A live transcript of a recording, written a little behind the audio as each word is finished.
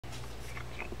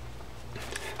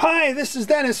Hi, this is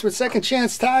Dennis with Second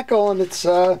Chance Tackle, and it's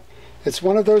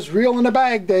one of those reel in a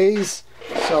bag days.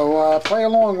 So play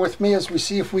along with me as we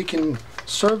see if we can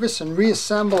service and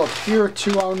reassemble a Peer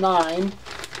 209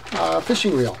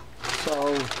 fishing reel.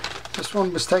 So this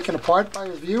one was taken apart by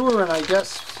a viewer, and I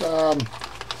guess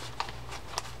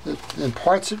in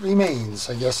parts it remains.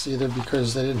 I guess either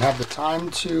because they didn't have the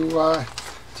time to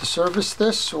service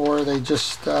this, or they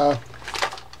just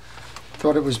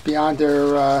thought it was beyond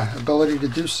their ability to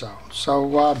do so.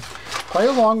 So play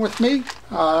along with me.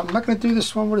 I'm not going to do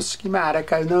this one with a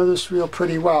schematic. I know this reel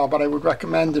pretty well, but I would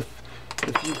recommend if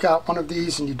you've got one of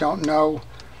these and you don't know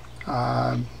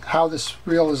how this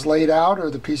reel is laid out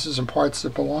or the pieces and parts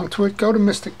that belong to it, go to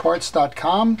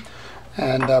mysticparts.com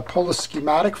and pull a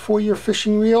schematic for your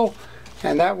fishing reel,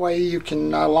 and that way you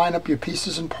can line up your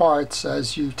pieces and parts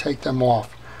as you take them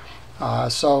off.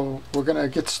 So we're going to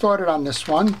get started on this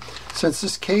one. Since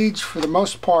this cage for the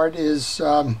most part is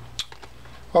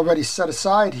already set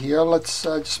aside here, let's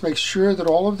just make sure that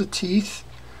all of the teeth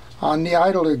on the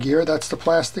idler gear, that's the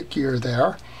plastic gear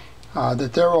there,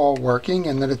 that they're all working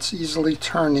and that it's easily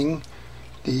turning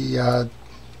the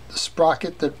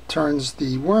sprocket that turns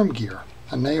the worm gear,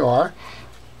 and they are.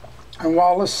 And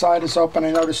while this side is open,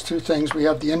 I noticed two things. We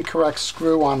have the incorrect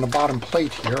screw on the bottom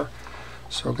plate here,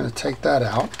 so we're going to take that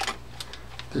out.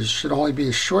 There should only be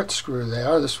a short screw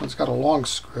there. This one's got a long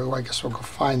screw. I guess we'll go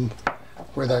find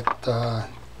where that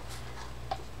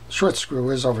short screw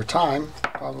is over time.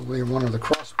 Probably in one of the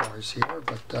crossbars here,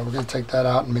 but we're going to take that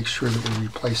out and make sure that we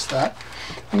replace that.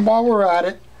 And while we're at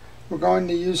it, we're going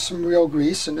to use some reel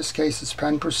grease. In this case, it's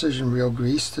Penn Precision reel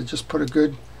grease, to just put a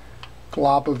good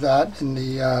glob of that in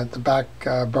the back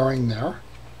burring there.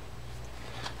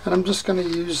 And I'm just going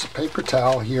to use a paper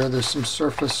towel here. There's some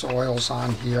surface oils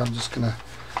on here. I'm just going to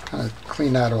kind of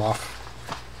clean that off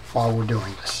while we're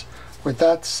doing this. With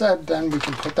that said, then we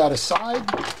can put that aside.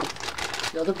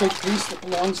 The other big piece that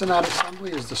belongs in that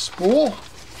assembly is the spool.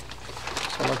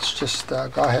 So let's just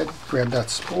go ahead, grab that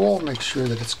spool, make sure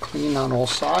that it's clean on all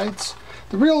sides.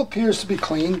 The reel appears to be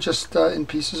clean, just in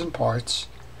pieces and parts.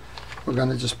 We're going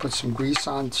to just put some grease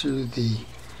onto the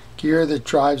gear that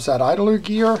drives that idler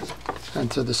gear and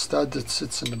to the stud that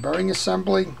sits in the bearing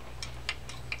assembly.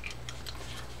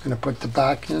 I'm going to put the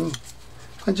back in,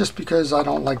 and just because I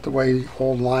don't like the way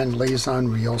old line lays on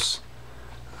reels,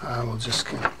 we'll just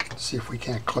see if we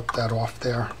can't clip that off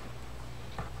there.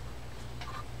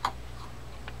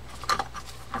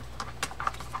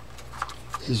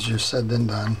 Easier said than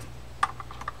done.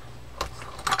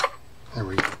 There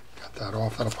we go. Got that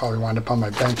off. That'll probably wind up on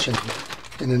my bench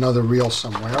in another reel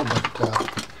somewhere,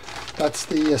 but that's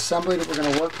the assembly that we're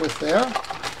going to work with there.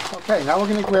 Okay, now we're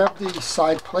going to grab the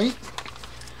side plate,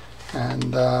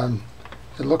 and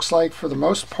it looks like for the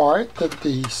most part that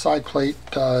the side plate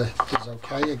is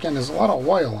okay. Again, there's a lot of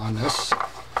oil on this, so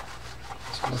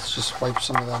let's just wipe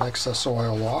some of that excess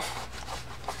oil off.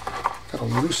 Got a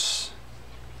loose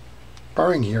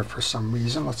bearing here for some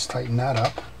reason. Let's tighten that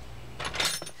up.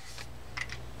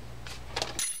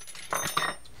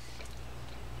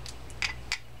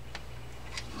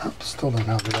 Nope, still don't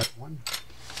have the right one.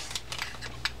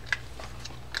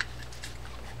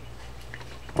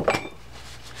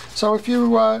 So if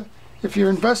you're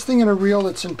investing in a reel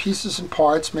that's in pieces and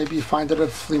parts, maybe you find it at a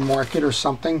flea market or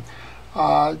something,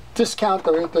 discount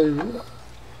the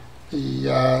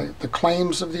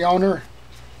claims of the owner.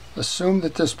 Assume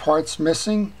that there's parts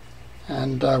missing,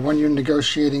 and when you're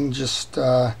negotiating, just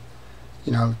tell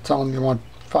them you want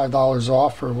 $5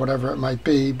 off or whatever it might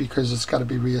be, because it's got to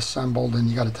be reassembled and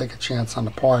you got to take a chance on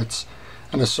the parts.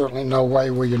 And there's certainly no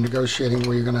way where you're negotiating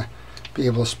where you're going to be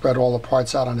able to spread all the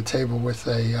parts out on the table with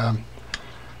a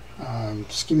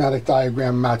schematic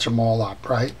diagram, match them all up,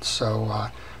 right? So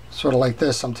sort of like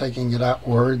this, I'm taking it at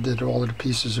word that all of the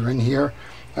pieces are in here.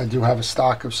 I do have a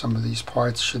stock of some of these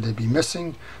parts should they be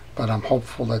missing, but I'm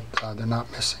hopeful that they're not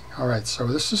missing. Alright, so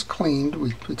this is cleaned.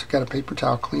 We took out a paper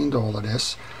towel, cleaned all of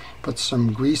this, put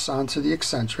some grease onto the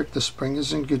eccentric. The spring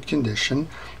is in good condition.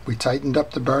 We tightened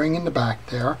up the bearing in the back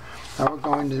there. Now we're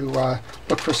going to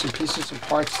look for some pieces and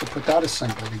parts to put that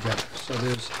assembly together. So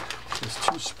there's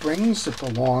two springs that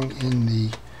belong in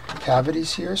the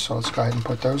cavities here, so let's go ahead and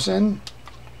put those in.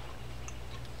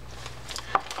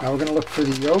 Now we're going to look for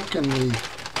the yoke, and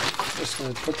just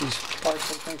going to put these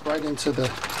parts, I think, right into the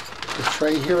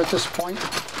tray here at this point.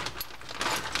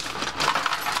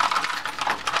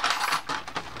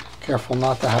 Careful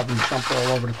not to have them jump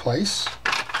all over the place.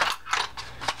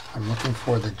 I'm looking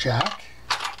for the jack,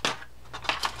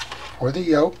 for the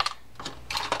yoke,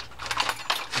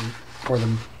 for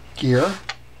the gear,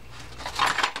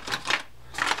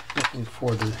 looking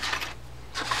for the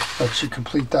lets you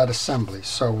complete that assembly.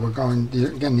 So we're going,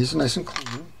 again, these are nice and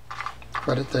clean.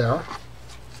 Put it there.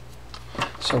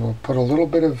 So we'll put a little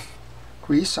bit of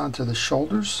grease onto the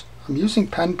shoulders. I'm using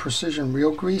Penn Precision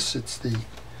Real Grease. It's the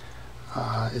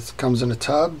it comes in a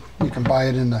tub. You can buy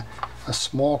it in a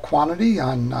small quantity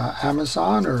on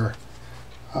Amazon or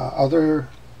other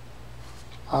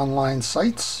online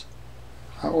sites,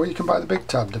 or you can buy the big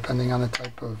tub depending on the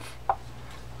type of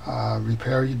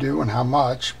repair you do and how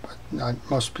much. But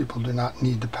most people do not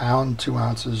need to pound. 2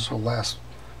 ounces will last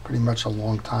pretty much a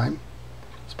long time,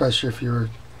 especially if you're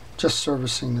just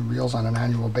servicing the reels on an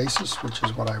annual basis, which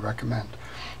is what I recommend.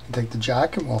 You take the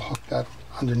jack and we'll hook that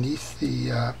underneath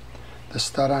the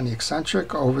stud on the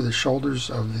eccentric over the shoulders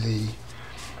of the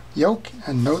yoke,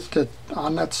 and note that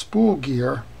on that spool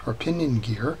gear or pinion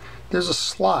gear there's a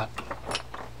slot.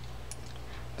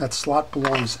 That slot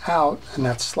belongs out, and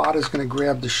that slot is going to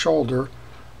grab the shoulder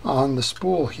on the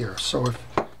spool here. So if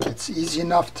it's easy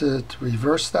enough to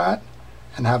reverse that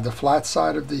and have the flat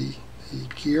side of the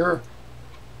gear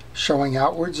showing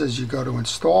outwards as you go to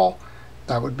install,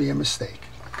 that would be a mistake.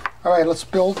 Alright, let's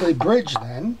build the bridge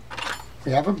then.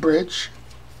 We have a bridge,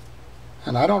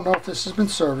 and I don't know if this has been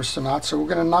serviced or not, so we're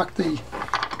going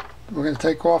to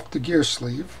take off the gear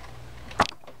sleeve.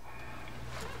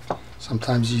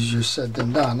 Sometimes easier said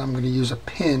than done. I'm going to use a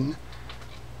pin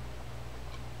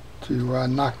to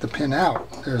knock the pin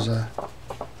out. There's a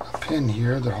pin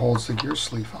here that holds the gear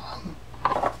sleeve on.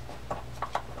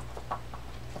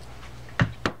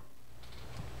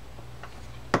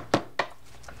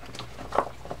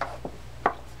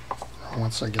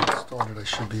 Once I get it started, I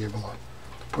should be able to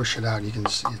push it out. You can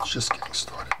see it's just getting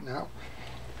started now.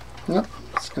 Yep,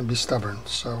 it's going to be stubborn,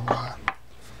 so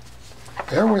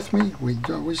bear with me. We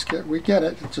get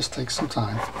it. It just takes some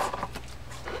time.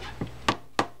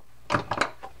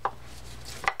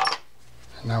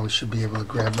 And now we should be able to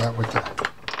grab that with the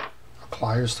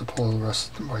pliers to pull the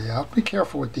rest of the way out. Be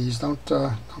careful with these. Don't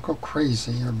go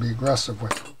crazy or be aggressive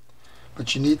with them.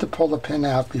 But you need to pull the pin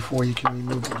out before you can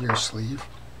remove the gear sleeve.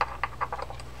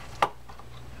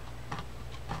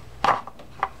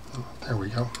 There we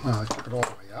go. Now I took it all the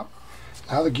way out.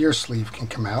 Now the gear sleeve can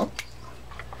come out.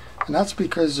 And that's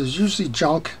because there's usually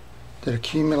junk that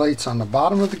accumulates on the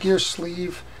bottom of the gear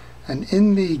sleeve and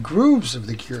in the grooves of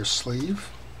the gear sleeve,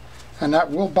 and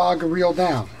that will bog a reel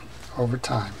down over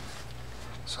time.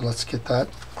 So let's get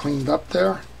that cleaned up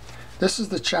there. This is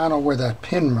the channel where that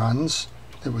pin runs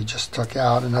that we just took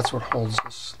out, and that's what holds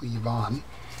the sleeve on.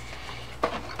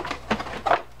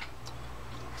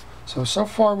 So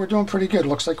far we're doing pretty good.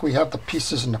 Looks like we have the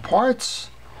pieces and the parts.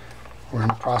 We're in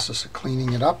the process of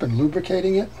cleaning it up and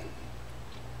lubricating it.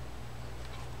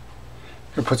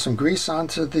 Gonna put some grease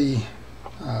onto the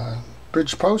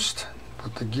bridge post.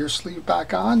 Put the gear sleeve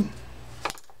back on.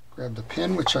 Grab the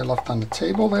pin, which I left on the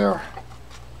table there.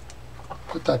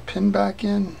 Put that pin back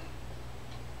in.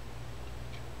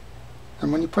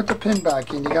 And when you put the pin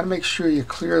back in, you got to make sure you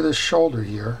clear this shoulder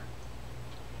here,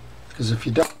 because if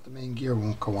you don't, the main gear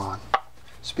won't go on.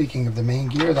 Speaking of the main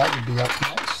gear, that would be up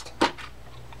next.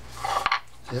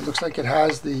 It looks like it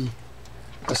has the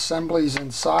assemblies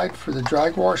inside for the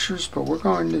drag washers, but we're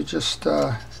going to just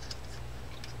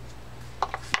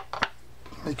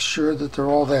make sure that they're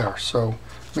all there. So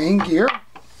main gear,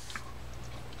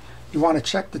 you want to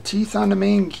check the teeth on the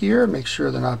main gear, make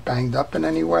sure they're not banged up in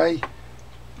any way.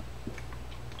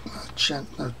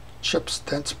 No chips,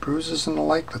 dents, bruises, and the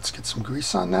like. Let's get some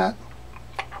grease on that.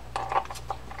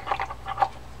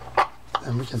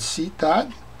 And we can seat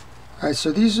that. Alright,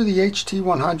 so these are the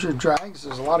HT100 drags.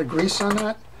 There's a lot of grease on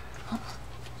that.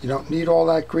 You don't need all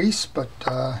that grease, but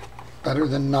better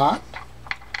than not.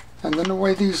 And then the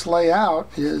way these lay out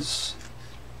is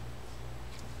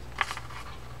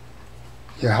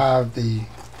you have the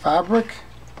fabric,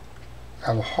 you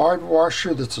have a hard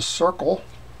washer that's a circle.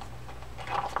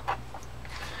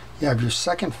 You have your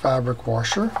second fabric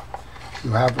washer.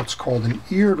 You have what's called an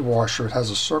eared washer. It has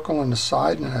a circle on the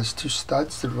side and it has 2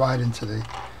 studs that ride into the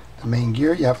main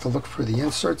gear. You have to look for the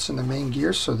inserts in the main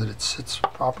gear so that it sits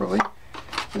properly.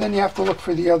 And then you have to look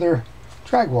for the other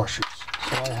drag washers.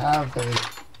 So I have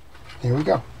here we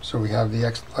go. So we have the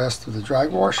last of the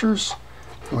drag washers.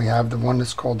 And we have the one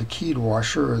that's called the keyed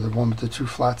washer, or the one with the 2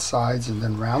 flat sides and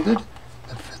then rounded,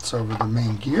 that fits over the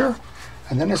main gear.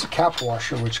 And then there's a cap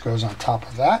washer which goes on top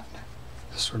of that.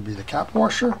 This would be the cap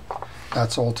washer.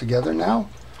 That's all together now.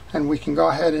 And we can go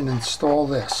ahead and install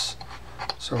this.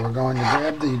 So we're going to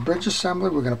grab the bridge assembly.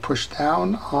 We're going to push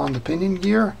down on the pinion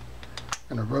gear.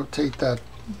 Going to rotate that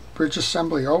bridge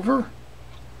assembly over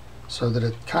so that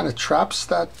it kind of traps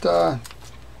that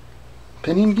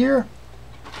pinion gear.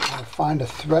 I'm going to find a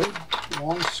threaded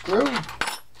long screw.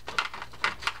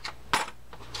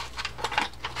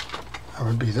 That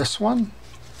would be this one.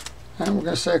 And we're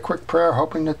going to say a quick prayer,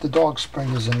 hoping that the dog spring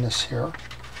is in this here.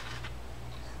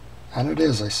 And it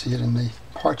is. I see it in the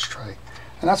parts tray.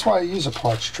 And that's why I use a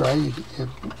parts tray.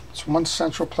 It's one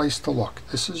central place to look.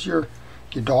 This is your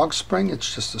dog spring.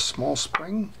 It's just a small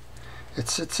spring. It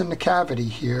sits in the cavity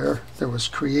here that was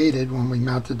created when we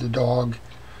mounted the dog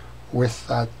with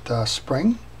that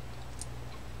spring.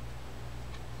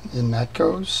 In that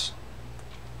goes.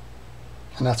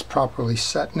 And that's properly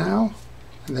set now.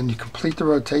 And then you complete the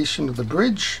rotation of the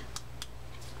bridge.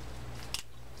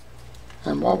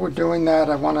 And while we're doing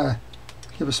that, I want to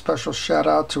give a special shout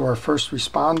out to our first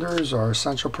responders, our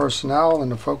essential personnel,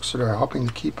 and the folks that are helping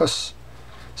to keep us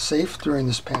safe during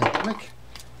this pandemic.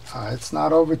 It's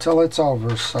not over till it's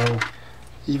over, so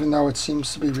even though it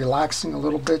seems to be relaxing a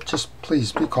little bit, just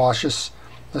please be cautious.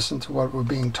 Listen to what we're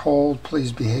being told.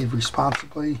 Please behave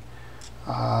responsibly.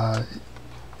 Wear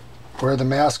the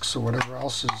masks or whatever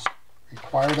else is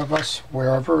required of us,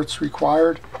 wherever it's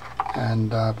required.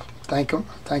 And thank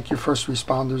you first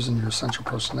responders and your essential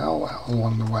personnel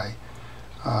along the way.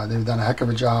 They've done a heck of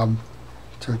a job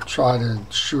to try to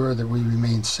ensure that we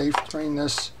remain safe during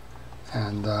this,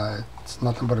 and it's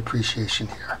nothing but appreciation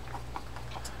here.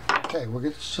 Okay,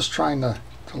 we're just trying to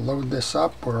load this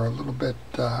up. We're a little bit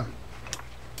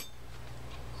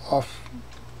off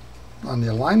on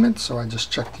the alignment, so I just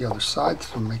checked the other side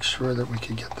to make sure that we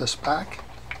could get this back.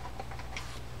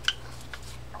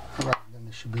 Alright, then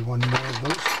there should be one more of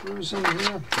those screws in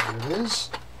here. There it is.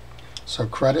 So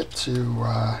credit to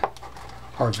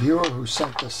our viewer who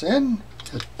sent this in.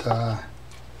 It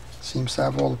seems to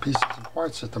have all the pieces and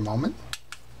parts at the moment.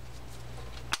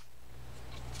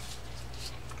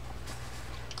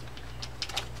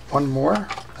 One more,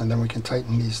 and then we can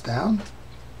tighten these down.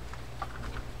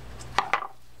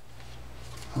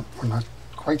 We're not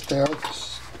quite there.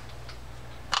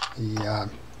 You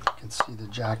can see the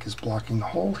jack is blocking the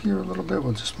hole here a little bit.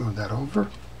 We'll just move that over.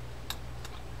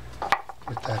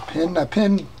 With that pin. That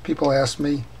pin, people ask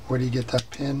me, where do you get that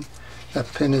pin? That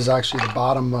pin is actually the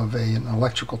bottom of an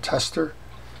electrical tester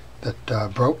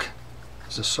that broke.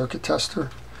 It's a circuit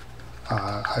tester.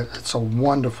 It's a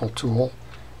wonderful tool.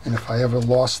 And if I ever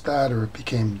lost that or it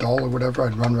became dull or whatever,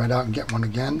 I'd run right out and get one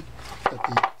again at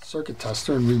the circuit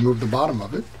tester and remove the bottom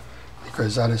of it,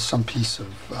 because that is some piece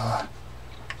of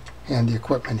handy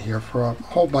equipment here for a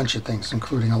whole bunch of things,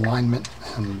 including alignment,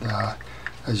 and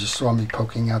as you saw me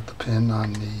poking out the pin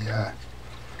on the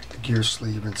gear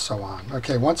sleeve and so on.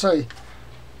 Okay, once I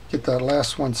get that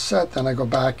last one set, then I go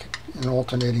back in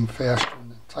alternating fashion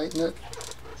and tighten it.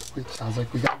 It sounds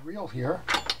like we got a reel here.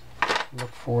 Look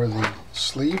for the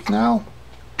sleeve now.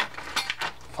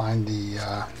 Find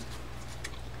the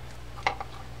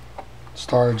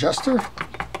star adjuster.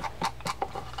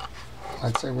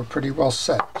 I'd say we're pretty well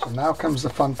set. So now comes the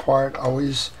fun part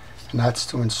always, and that's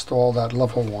to install that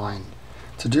level wind.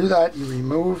 To do that, you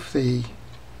remove the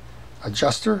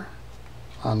adjuster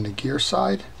on the gear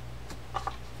side.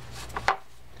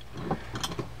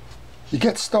 You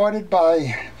get started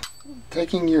by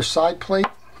taking your side plate,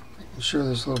 making sure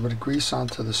there's a little bit of grease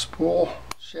onto the spool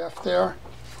shaft there.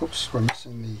 Oops, we're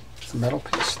missing the metal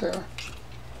piece there.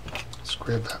 Let's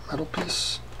grab that metal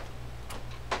piece.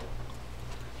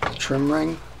 The trim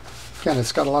ring. Again,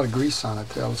 it's got a lot of grease on it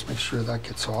there. Let's make sure that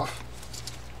gets off.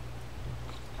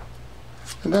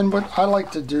 And then what I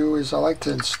like to do is I like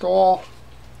to install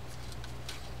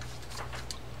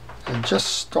and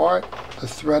just start the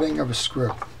threading of a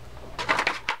screw.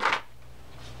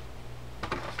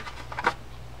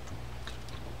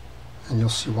 And you'll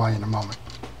see why in a moment.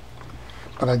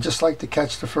 But I just like to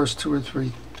catch the first 2 or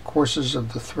 3 courses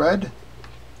of the thread.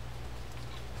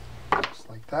 Just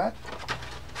like that.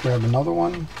 Grab another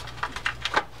one.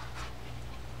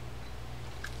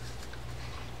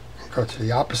 And go to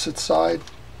the opposite side.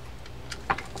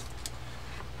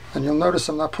 And you'll notice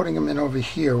I'm not putting them in over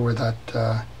here where that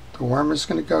the worm is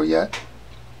going to go yet.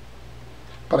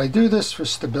 But I do this for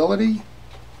stability,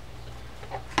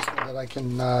 so that I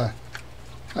can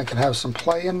have some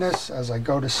play in this as I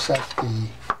go to set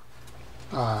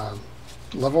the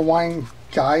level wind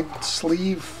guide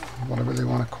sleeve, whatever they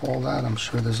want to call that. I'm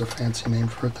sure there's a fancy name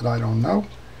for it that I don't know.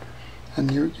 And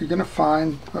you're going to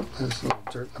find, oh, there's a little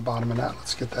dirt in the bottom of that.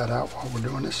 Let's get that out while we're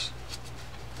doing this.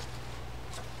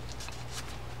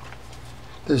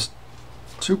 There's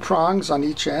 2 prongs on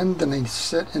each end, and they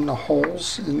sit in the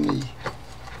holes in the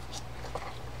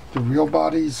reel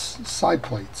body's side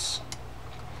plates.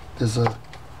 There's a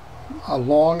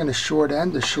long and a short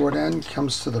end. The short end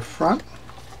comes to the front,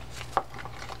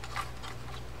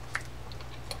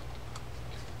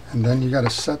 And then you got to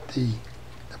set the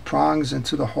prongs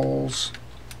into the holes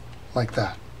like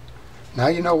that. Now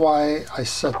you know why I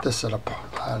set this at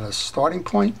a starting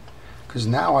point, because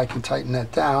now I can tighten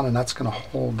that down and that's going to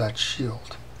hold that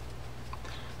shield.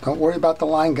 Don't worry about the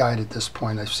line guide at this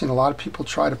point. I've seen a lot of people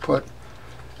try to put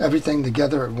everything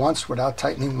together at once without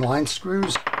tightening line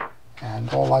screws, and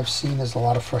all I've seen is a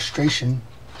lot of frustration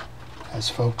as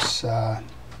folks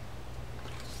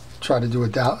try to do a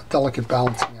delicate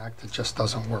balancing act that just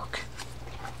doesn't work.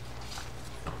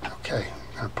 Okay,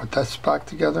 I'm going to put this back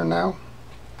together now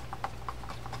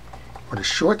with a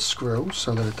short screw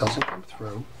so that it doesn't come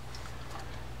through.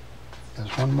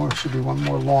 There's one more, should be one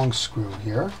more long screw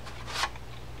here.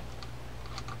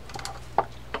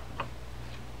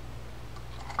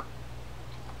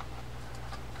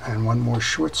 And one more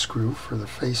short screw for the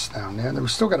face down there. And then we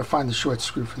still got to find the short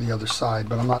screw for the other side,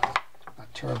 but I'm not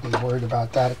terribly worried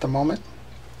about that at the moment.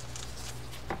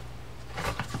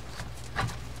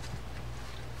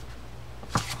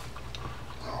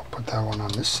 I'll put that one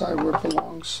on this side where it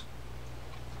belongs.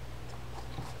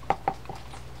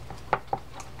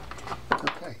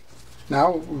 Okay,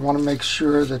 now we want to make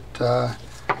sure that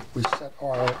we set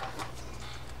our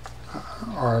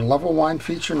level wind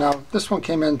feature. Now this one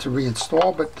came in to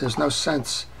reinstall, but there's no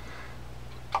sense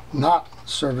not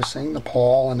servicing the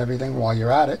pawl and everything while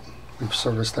you're at it. We've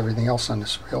serviced everything else on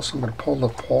this reel, so I'm going to pull the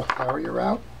pawl carrier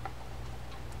out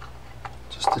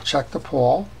just to check the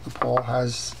pawl. The pawl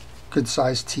has good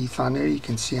sized teeth on there, you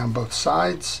can see on both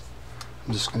sides.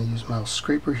 I'm just going to use my little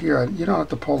scraper here. You don't have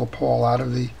to pull the pawl out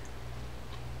of the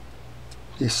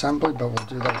assembly, but we'll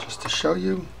do that just to show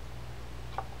you.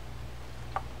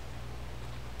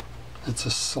 It's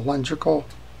a cylindrical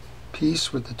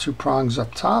piece with the two prongs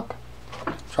up top.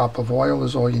 Drop of oil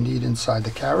is all you need inside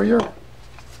the carrier.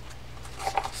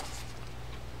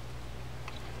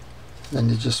 Then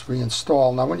you just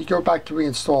reinstall. Now when you go back to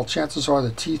reinstall, chances are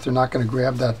the teeth are not going to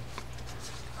grab that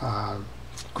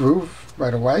groove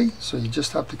right away, so you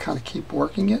just have to kind of keep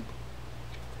working it,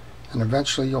 and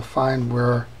eventually you'll find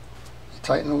where you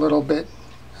tighten a little bit,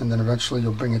 and then eventually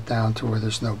you'll bring it down to where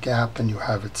there's no gap and you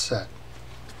have it set.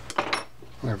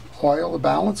 We have oil, the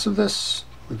balance of this.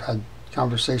 We've had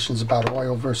conversations about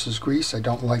oil versus grease. I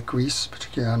don't like grease,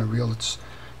 particularly on a reel that's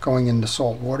going into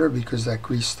salt water, because that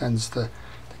grease tends to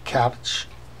catch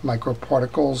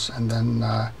microparticles, and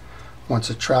then once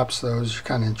it traps those, you're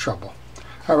kind of in trouble.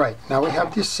 Alright, now we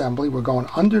have the assembly. We're going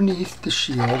underneath the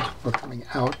shield. We're coming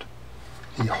out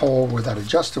the hole where that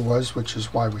adjuster was, which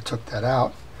is why we took that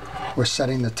out. We're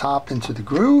setting the top into the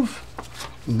groove,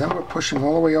 and then we're pushing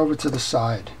all the way over to the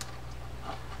side.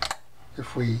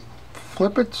 If we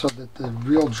flip it so that the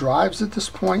reel drives at this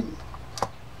point,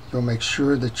 you'll make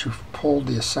sure that you've pulled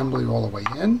the assembly all the way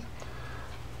in.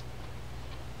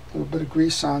 A little bit of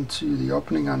grease onto the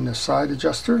opening on the side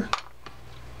adjuster.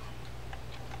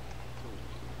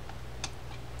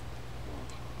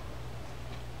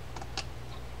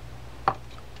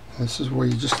 This is where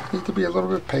you just need to be a little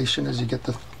bit patient as you get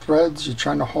the threads. You're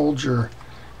trying to hold your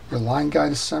line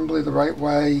guide assembly the right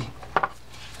way.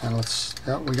 And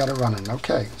we got it running.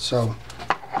 Okay, so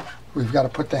we've got to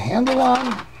put the handle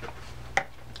on,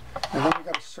 and then we've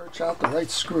got to search out the right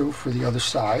screw for the other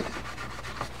side.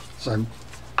 So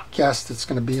I guessed it's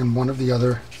going to be in one of the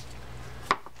other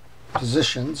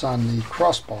positions on the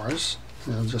crossbars.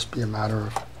 It'll just be a matter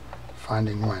of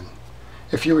finding when.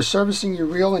 If you were servicing your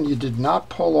reel and you did not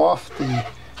pull off the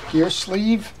gear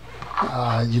sleeve,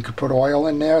 you could put oil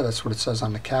in there. That's what it says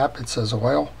on the cap. It says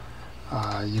oil.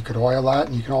 You could oil that,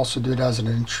 and you can also do it as an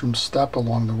interim step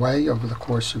along the way over the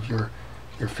course of your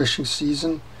fishing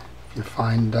season. If you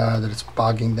find that it's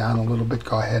bogging down a little bit,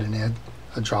 go ahead and add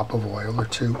a drop of oil or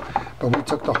two. But we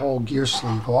took the whole gear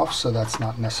sleeve off, so that's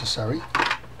not necessary.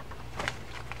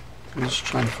 I'm just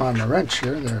trying to find my wrench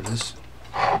here. There it is.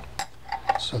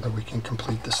 So that we can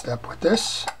complete the step with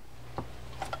this.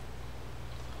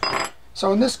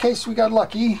 So in this case we got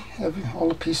lucky. All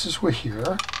the pieces were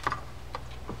here.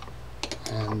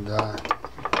 And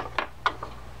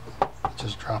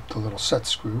just dropped a little set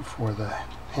screw for the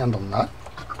handle nut.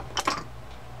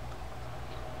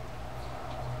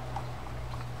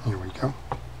 Here we go.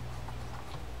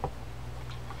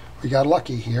 We got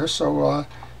lucky here, so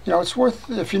you know, it's worth,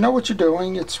 if you know what you're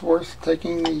doing, it's worth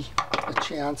taking a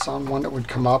chance on one that would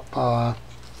come up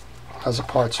as a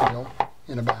parts reel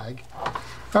in a bag.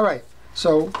 All right,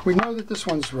 so we know that this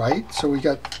one's right, so we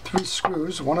got 3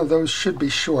 screws. One of those should be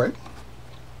short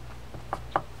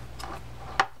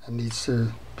and needs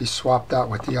to be swapped out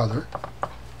with the other.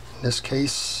 In this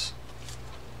case,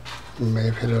 we may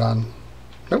have hit it on,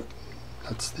 nope,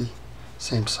 that's the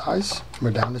same size.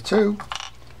 We're down to 2.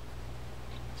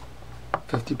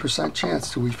 50%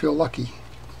 chance. Do we feel lucky?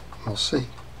 We'll see.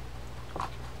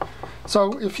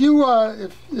 So if you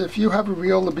have a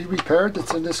reel to be repaired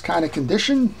that's in this kind of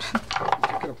condition, you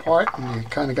took it apart and you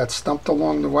kind of got stumped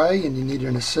along the way and you need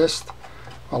an assist,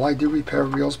 well, I do repair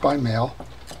reels by mail.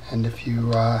 And if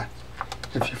you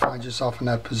find yourself in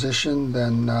that position,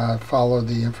 then follow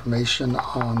the information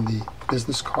on the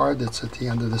business card that's at the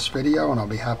end of this video, and I'll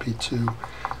be happy to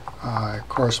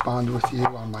correspond with you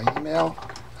on my email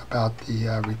about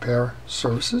the repair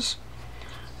services.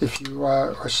 If you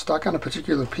are stuck on a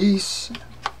particular piece,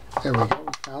 there we go,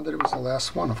 we found it, it was the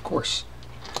last one, of course.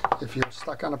 If you're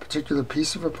stuck on a particular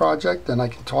piece of a project, then I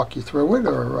can talk you through it,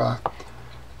 or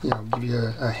give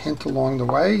you a hint along the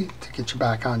way to get you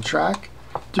back on track.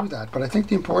 Do that. But I think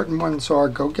the important ones are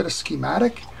go get a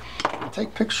schematic and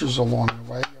take pictures along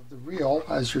the way of the reel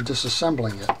as you're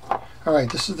disassembling it. All right,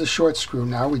 this is the short screw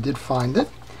now. We did find it.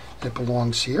 It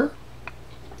belongs here.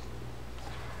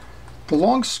 The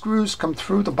long screws come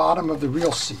through the bottom of the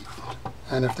reel seat,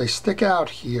 and if they stick out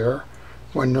here,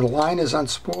 when the line is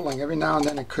unspooling, every now and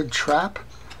then it could trap,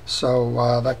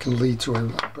 so that can lead to a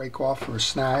break off or a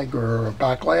snag or a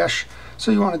backlash.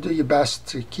 So you want to do your best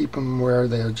to keep them where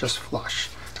they're just flush.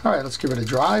 All right, let's give it a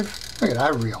drive. Look at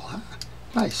that reel, huh?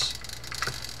 Nice.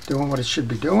 Doing what it should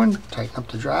be doing. Tighten up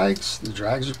the drags. The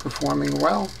drags are performing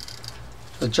well.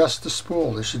 Adjust the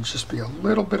spool. There should just be a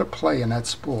little bit of play in that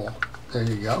spool. There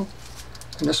you go.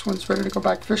 And this one's ready to go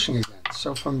back fishing again.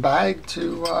 So from bag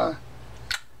to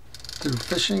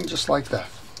fishing, just like that.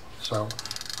 So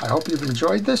I hope you've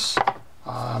enjoyed this.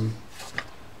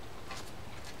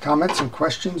 Comments and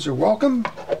questions are welcome,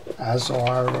 as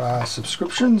are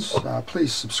subscriptions.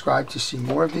 Please subscribe to see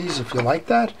more of these if you like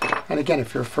that. And again,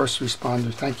 if you're a first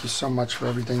responder, thank you so much for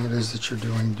everything it is that you're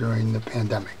doing during the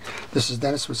pandemic. This is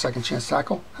Dennis with Second Chance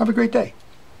Tackle. Have a great day.